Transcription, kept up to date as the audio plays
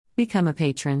Become a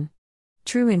patron.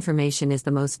 True information is the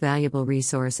most valuable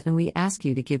resource, and we ask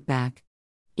you to give back.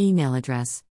 Email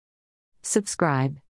address. Subscribe.